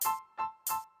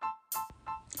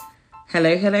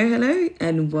Hello, hello, hello,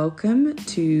 and welcome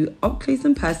to Up Close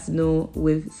and Personal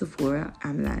with Sephora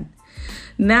Amlan.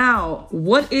 Now,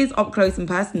 what is Up Close and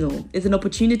Personal? It's an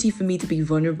opportunity for me to be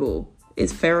vulnerable.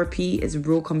 It's therapy, it's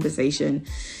real conversation.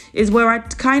 It's where I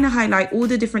kind of highlight all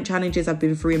the different challenges I've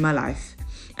been through in my life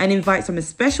and invite some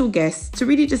special guests to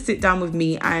really just sit down with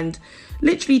me and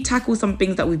literally tackle some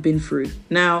things that we've been through.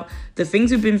 Now, the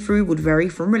things we've been through would vary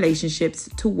from relationships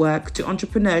to work to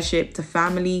entrepreneurship to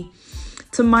family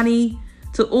to money,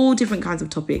 to all different kinds of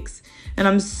topics. And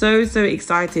I'm so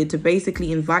excited to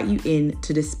basically invite you in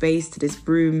to this space, to this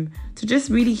room, to just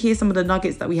really hear some of the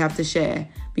nuggets that we have to share.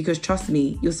 Because trust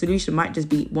me, your solution might just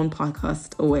be one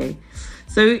podcast away.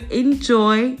 So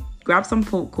enjoy, grab some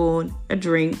popcorn, a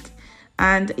drink,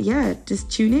 and just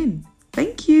tune in.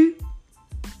 Thank you.